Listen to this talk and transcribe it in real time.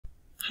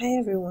Hi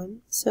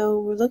everyone. So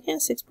we're looking at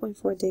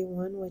 6.4 day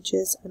 1, which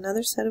is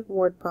another set of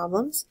word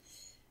problems.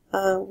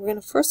 We're going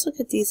to first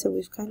look at these that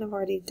we've kind of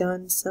already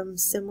done some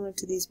similar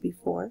to these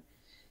before.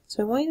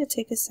 So I want you to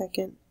take a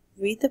second,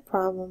 read the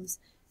problems,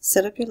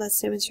 set up your let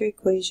statements, your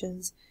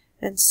equations,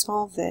 and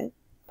solve it.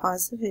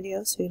 Pause the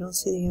video so you don't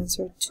see the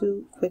answer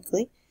too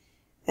quickly,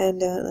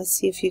 and let's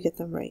see if you get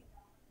them right.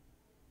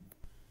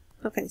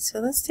 Okay, so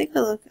let's take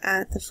a look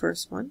at the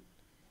first one.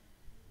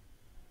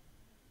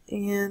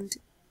 And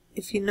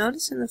if you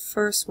notice in the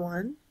first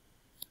one,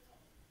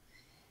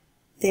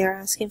 they are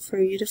asking for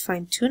you to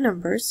find two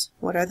numbers.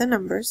 What are the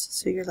numbers?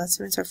 So your let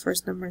statements are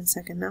first number and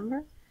second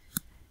number.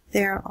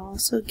 They are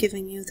also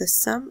giving you the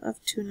sum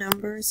of two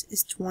numbers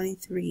is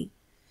 23.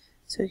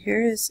 So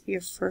here is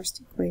your first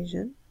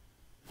equation.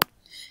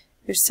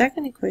 Your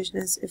second equation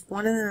is if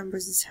one of the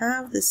numbers is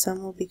halved, the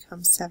sum will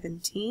become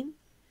 17.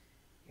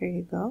 Here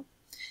you go.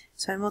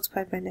 So I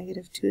multiplied by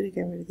 -2 to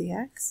get rid of the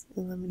x.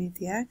 Eliminate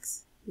the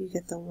x. You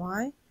get the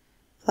y.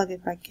 Plug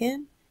it back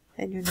in,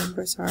 and your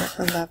numbers are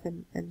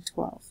 11 and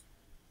 12.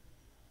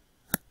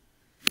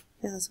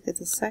 Okay, let's look at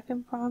the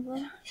second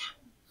problem.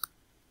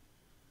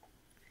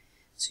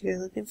 So you're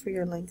looking for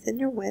your length and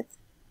your width.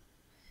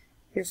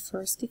 Your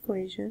first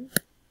equation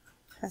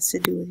has to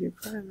do with your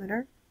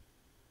perimeter.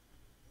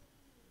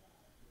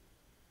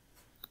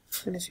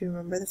 And if you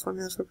remember, the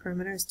formula for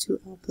perimeter is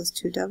 2L plus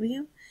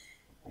 2W.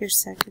 Your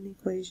second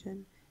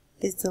equation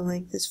is the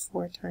length is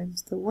 4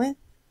 times the width.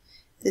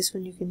 This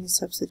one you can use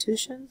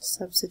substitution.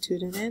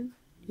 Substitute it in,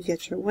 you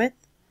get your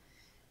width.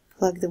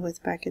 Plug the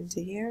width back into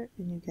here,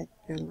 and you get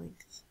your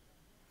length.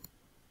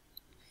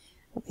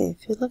 Okay,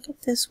 if you look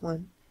at this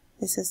one,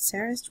 it says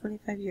Sarah is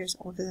 25 years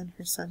older than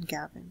her son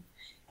Gavin.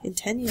 In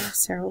 10 years,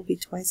 Sarah will be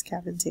twice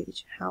Gavin's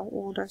age. How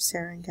old are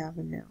Sarah and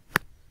Gavin now?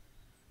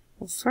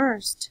 Well,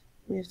 first,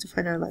 we have to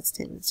find our let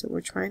statement. So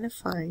we're trying to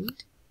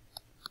find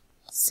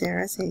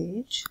Sarah's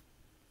age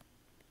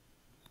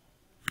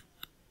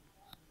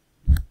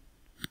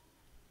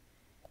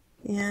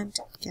and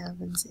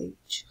Gavin's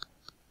age.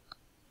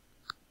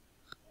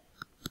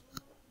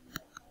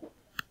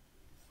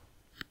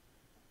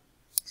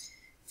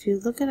 If you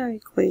look at our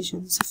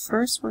equations, the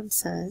first one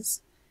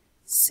says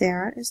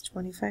Sarah is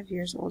 25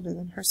 years older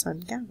than her son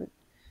Gavin.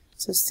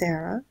 So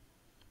Sarah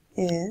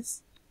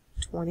is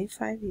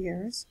 25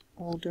 years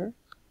older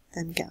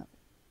than Gavin.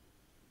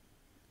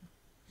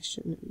 I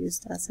shouldn't have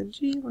used S and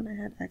G when I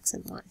had X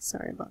and Y.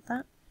 Sorry about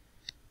that.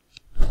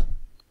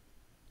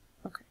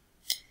 Okay.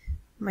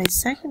 My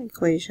second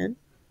equation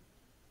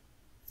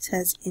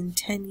says in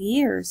 10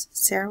 years,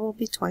 Sarah will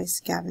be twice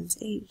Gavin's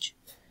age.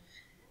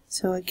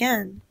 So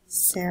again,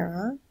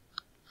 Sarah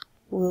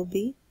will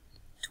be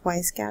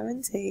twice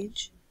Gavin's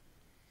age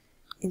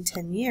in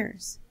 10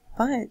 years.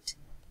 But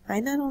I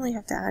not only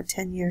have to add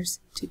 10 years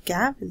to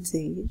Gavin's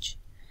age,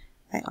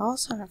 I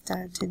also have to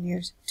add 10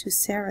 years to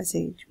Sarah's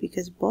age,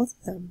 because both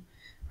of them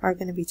are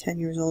going to be 10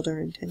 years older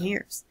in 10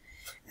 years.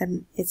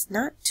 And it's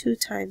not 2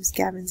 times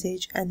Gavin's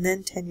age and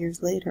then 10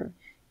 years later.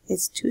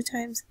 It's 2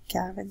 times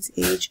Gavin's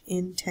age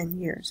in 10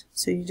 years.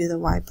 So you do the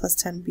y plus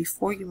 10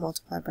 before you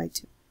multiply by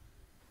 2.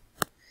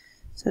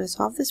 So to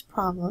solve this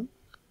problem,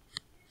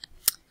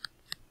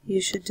 you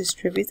should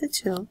distribute the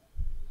 2.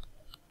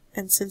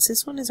 And since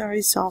this one is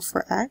already solved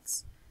for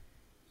x,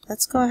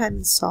 let's go ahead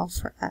and solve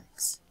for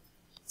x.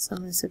 So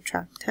I'm going to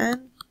subtract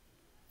 10.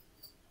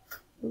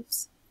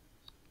 Oops.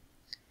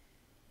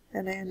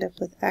 And I end up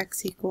with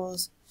x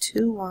equals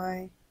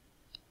 2y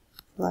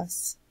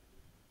plus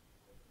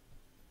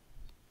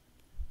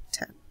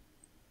 10.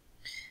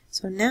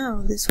 So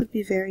now this would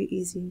be very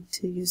easy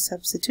to use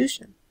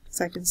substitution,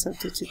 because I can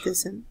substitute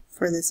this in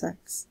for this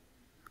x.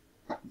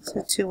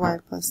 So 2y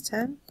plus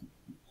 10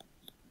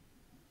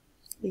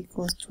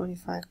 equals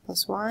 25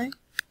 plus y.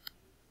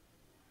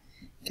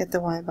 Get the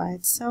y by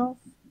itself,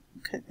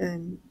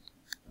 and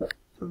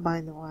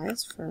combine the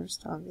y's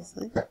first,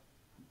 obviously.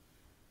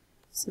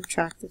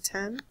 Subtract the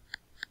 10.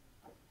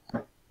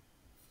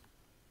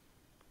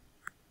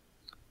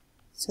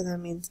 So that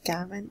means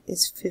Gavin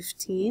is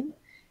 15,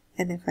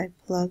 and if I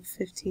plug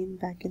 15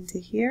 back into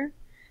here,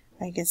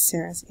 I get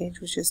Sarah's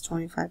age, which is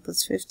 25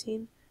 plus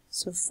 15,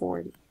 so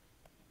 40.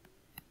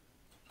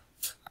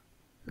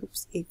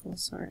 Oops,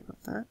 equals, sorry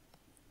about that.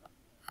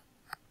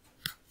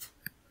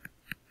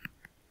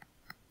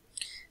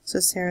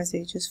 So Sarah's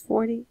age is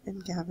 40,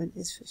 and Gavin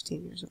is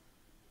 15 years old.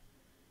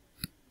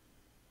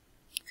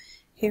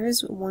 Here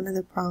is one of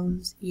the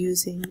problems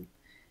using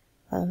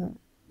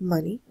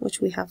money,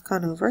 which we have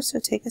gone over. So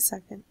take a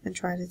second and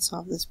try to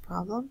solve this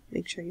problem.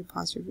 Make sure you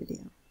pause your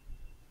video.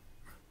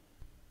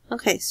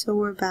 Okay, so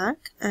we're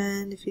back,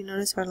 and if you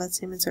notice, our let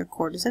statements are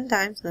quarters and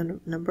dimes,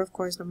 number of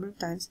quarters, number of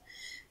dimes.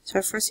 So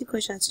our first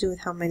equation has to do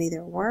with how many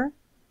there were.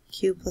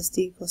 Q plus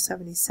D equals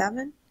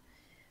 77.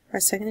 Our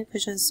second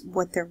equation is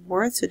what they're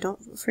worth, so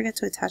don't forget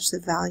to attach the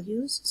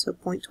values. So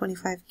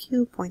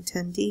 0.25Q,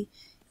 0.10D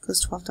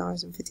equals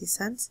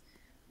 $12.50.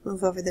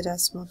 Move over the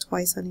decimal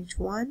twice on each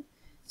one,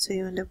 so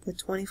you end up with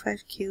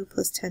 25Q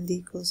plus 10D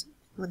equals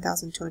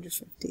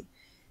 1,250.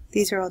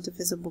 These are all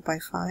divisible by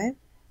 5,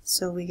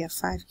 So we get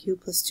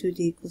 5q plus 2d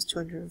equals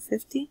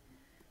 250.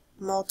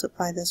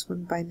 Multiply this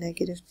one by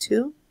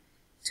 -2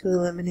 to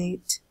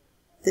eliminate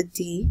the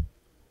d.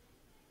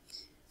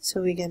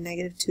 So we get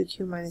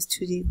 -2q minus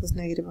 2d equals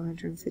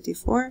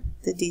 -154.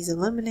 The d's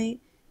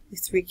eliminate.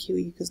 3q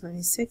equals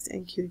 96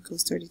 and q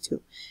equals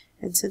 32.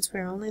 And since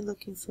we're only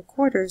looking for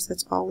quarters,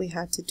 that's all we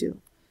had to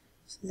do.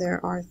 So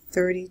there are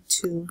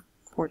 32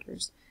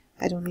 quarters.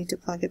 I don't need to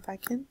plug it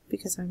back in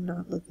because I'm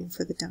not looking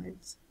for the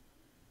dimes.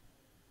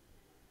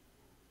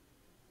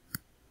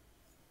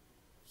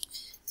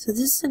 So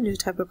this is a new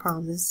type of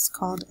problem. This is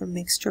called a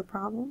mixture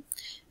problem.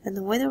 And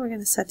the way that we're going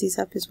to set these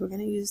up is we're going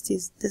to use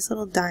this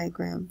little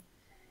diagram.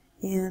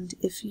 And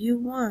if you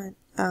want,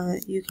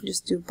 you can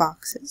just do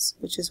boxes,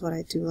 which is what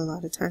I do a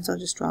lot of times. I'll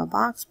just draw a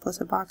box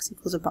plus a box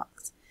equals a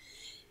box.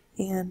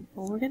 And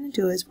what we're going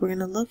to do is we're going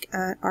to look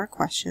at our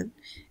question,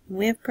 and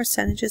we have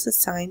percentages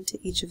assigned to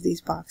each of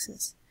these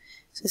boxes.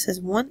 So it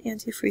says one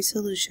antifreeze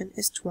solution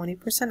is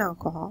 20%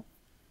 alcohol,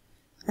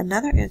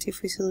 another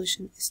antifreeze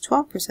solution is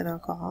 12%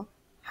 alcohol.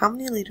 How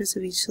many liters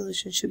of each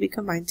solution should be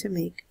combined to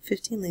make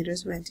 15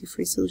 liters of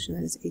antifreeze solution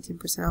that is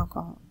 18%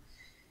 alcohol?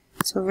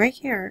 So right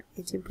here,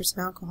 18%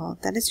 alcohol,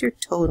 that is your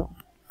total,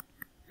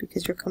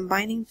 because you're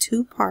combining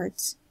two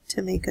parts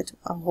to make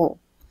a whole.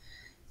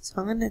 So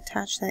I'm going to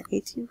attach that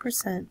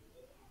 18%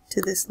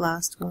 to this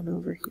last one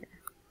over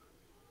here.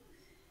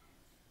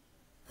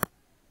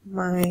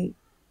 My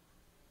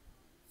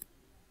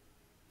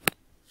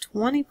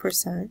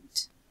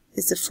 20%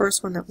 is the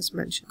first one that was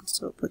mentioned,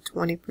 so I'll put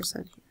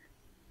 20% here.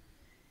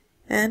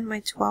 And my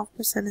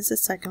 12% is the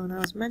second one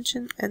that was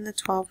mentioned, and the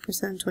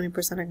 12% and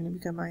 20% are going to be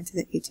combined to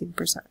the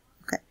 18%.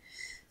 Okay,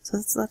 so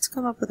let's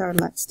come up with our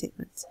let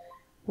statements.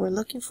 We're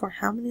looking for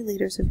how many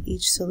liters of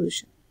each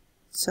solution.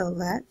 So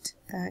let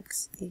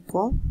x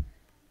equal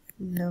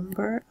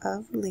number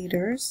of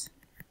liters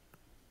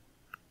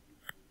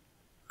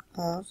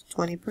of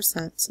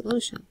 20%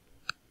 solution.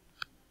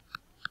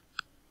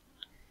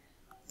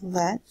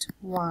 Let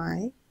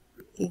y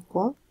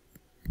equal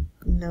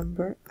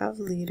number of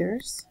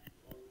liters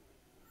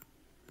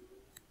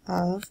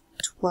of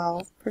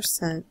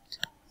 12%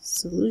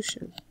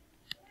 solution.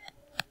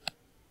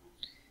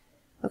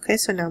 Okay,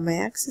 so now my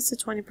x is a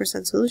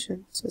 20%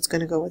 solution, so it's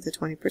going to go with the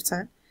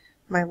 20%.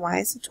 My y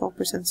is a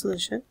 12%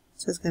 solution,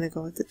 so it's going to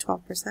go with the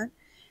 12%.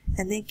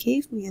 And they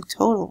gave me a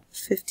total of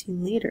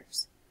 15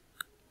 liters.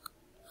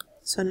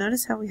 So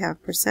notice how we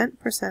have percent,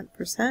 percent,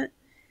 percent,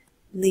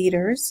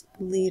 liters,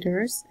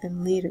 liters,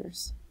 and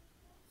liters.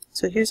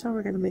 So here's how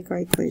we're going to make our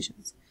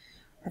equations.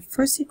 Our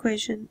first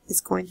equation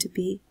is going to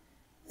be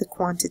the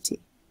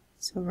quantity.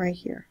 So right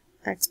here,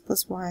 x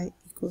plus y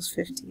equals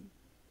 15.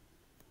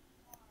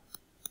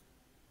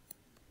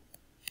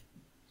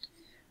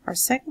 Our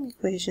second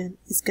equation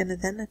is going to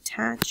then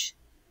attach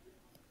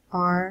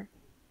our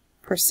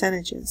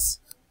percentages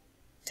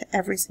to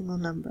every single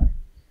number.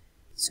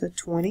 So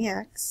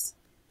 20x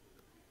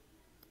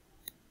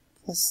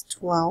plus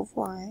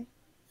 12y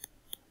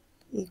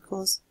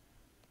equals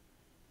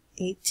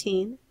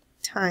 18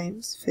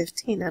 times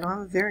 15. I don't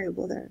have a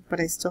variable there, but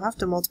I still have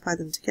to multiply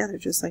them together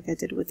just like I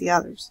did with the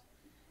others.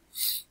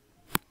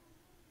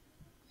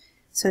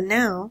 So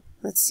now,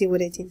 let's see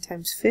what 18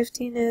 times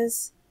 15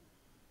 is.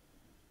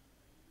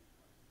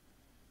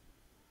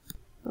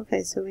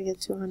 Okay, so we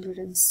get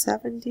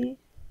 270.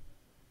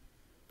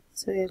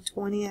 So we have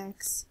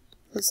 20x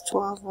plus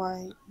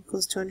 12y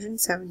equals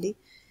 270.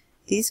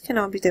 These can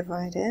all be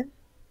divided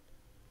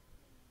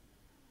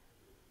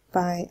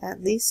by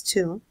at least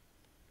 2.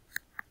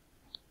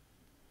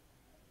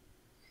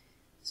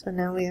 So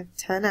now we have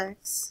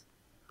 10x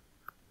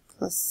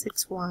plus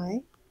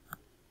 6y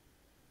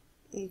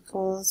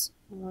equals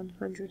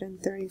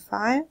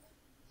 135.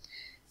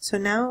 So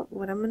now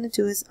what I'm going to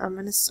do is I'm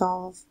going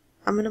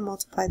to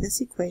multiply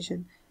this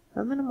equation.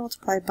 I'm going to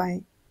multiply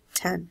by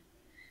 10.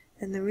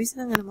 And the reason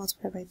I'm going to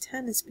multiply by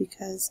 10 is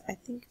because I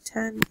think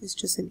 10 is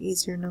just an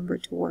easier number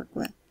to work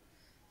with.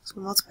 So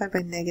we'll multiply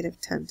by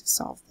 -10 to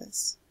solve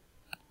this.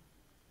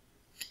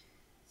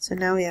 So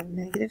now we have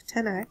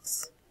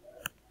 -10x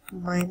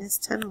minus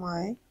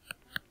 10y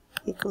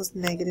equals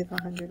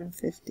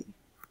 -150.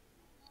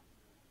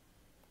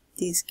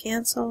 These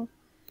cancel.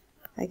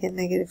 I get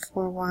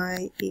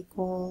 -4y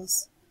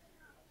equals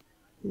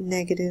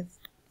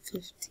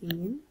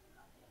 -15.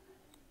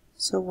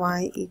 So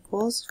y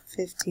equals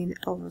 15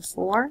 over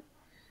 4,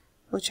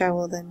 which I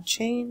will then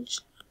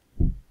change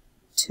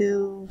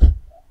to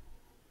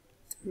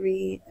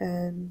 3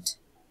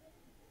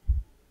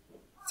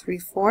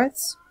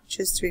 3/4, which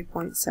is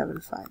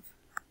 3.75.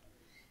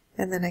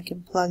 And then I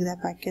can plug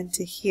that back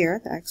into here.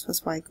 The x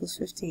plus y equals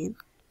 15.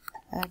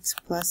 X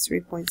plus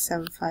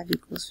 3.75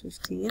 equals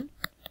 15.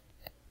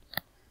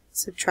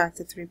 Subtract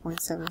the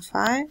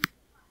 3.75,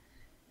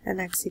 and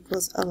x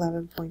equals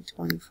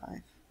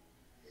 11.25.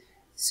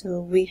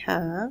 So you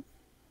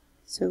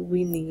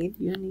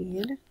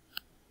need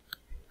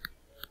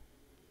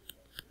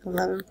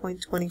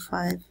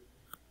 11.25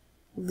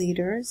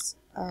 liters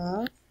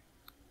of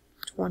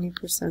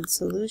 20%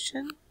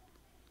 solution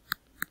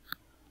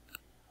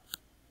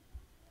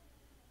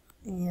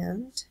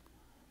and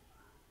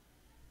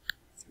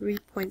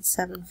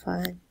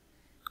 3.75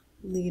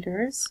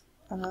 liters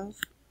of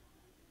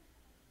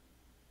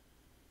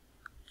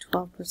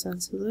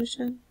 12%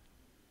 solution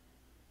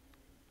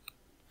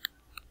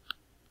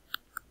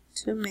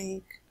to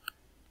make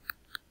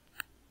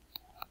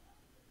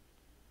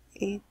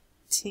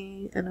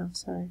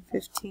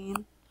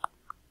 15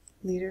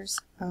 liters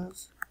of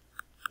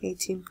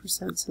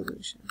 18%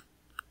 solution.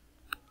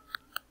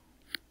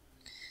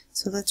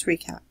 So let's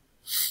recap.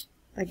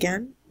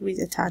 Again, we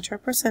attach our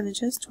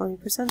percentages,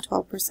 20%,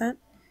 12%,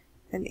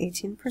 and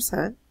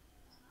 18%.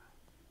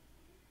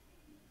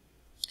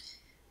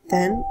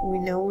 Then we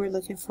know we're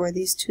looking for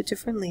these two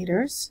different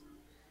liters.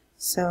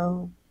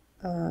 So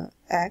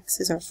X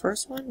is our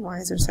first one, Y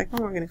is our second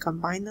one. We're going to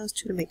combine those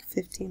two to make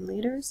 15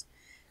 liters.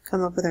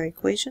 Come up with our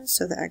equations.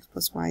 So the X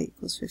plus Y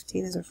equals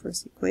 15 is our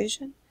first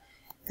equation.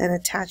 Then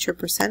attach your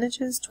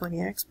percentages.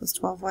 20X plus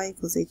 12Y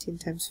equals 18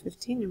 times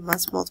 15. You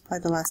must multiply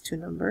the last two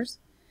numbers.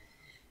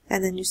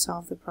 And then you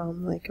solve the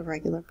problem like a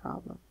regular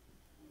problem.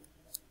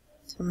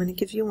 So I'm going to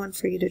give you one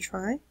for you to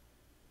try.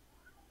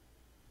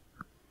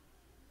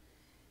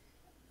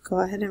 Go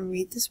ahead and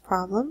read this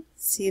problem.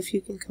 See if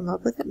you can come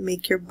up with it.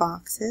 Make your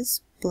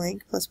boxes.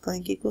 Blank plus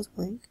blank equals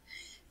blank.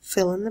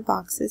 Fill in the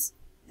boxes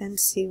and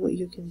see what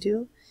you can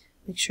do.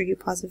 Make sure you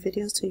pause the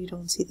video so you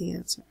don't see the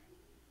answer.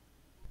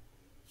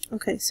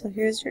 Okay, so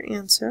here's your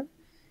answer.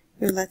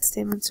 Your let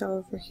statements are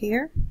over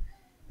here.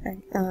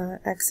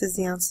 X is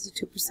the ounces of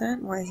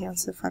 2%, Y is the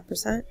ounces of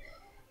 5%.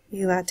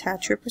 You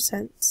attach your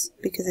percents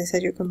because I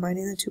said you're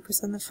combining the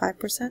 2% and the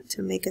 5%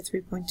 to make a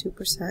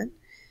 3.2%,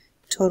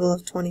 total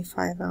of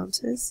 25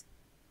 ounces.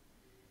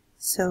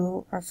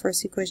 So our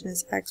first equation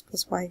is X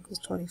plus Y equals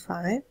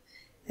 25,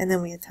 and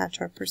then we attach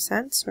our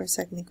percents. So our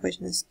second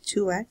equation is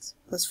 2X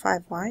plus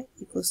 5Y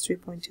equals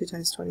 3.2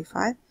 times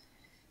 25.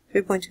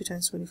 3.2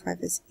 times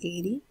 25 is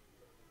 80.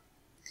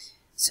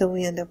 So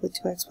we end up with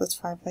 2X plus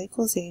 5Y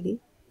equals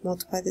 80.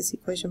 Multiply this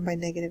equation by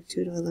 -2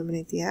 to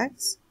eliminate the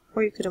X,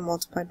 or you could have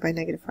multiplied by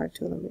 -5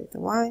 to eliminate the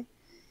Y.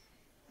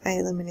 I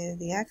eliminated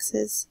the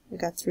X's. We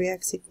got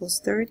 3X equals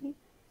 30,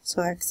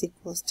 so X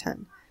equals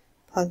 10.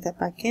 Plug that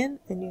back in,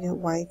 and you get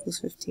Y equals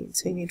 15.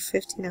 So you need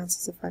 15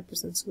 ounces of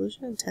 5%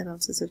 solution and 10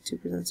 ounces of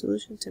 2%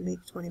 solution to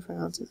make 25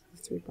 ounces of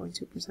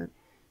 3.2%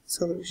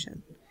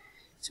 solution.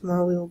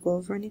 Tomorrow we will go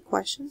over any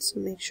questions, so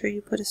make sure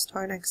you put a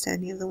star next to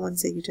any of the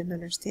ones that you didn't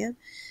understand,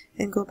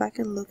 and go back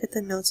and look at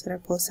the notes that are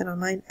posted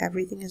online.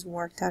 Everything is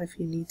worked out if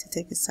you need to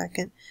take a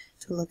second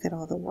to look at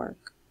all the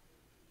work.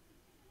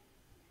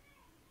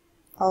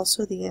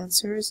 Also, the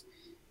answers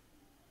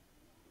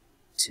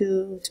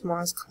to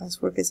tomorrow's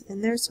classwork is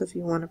in there, so if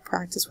you want to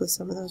practice with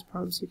some of those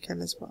problems, you can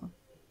as well.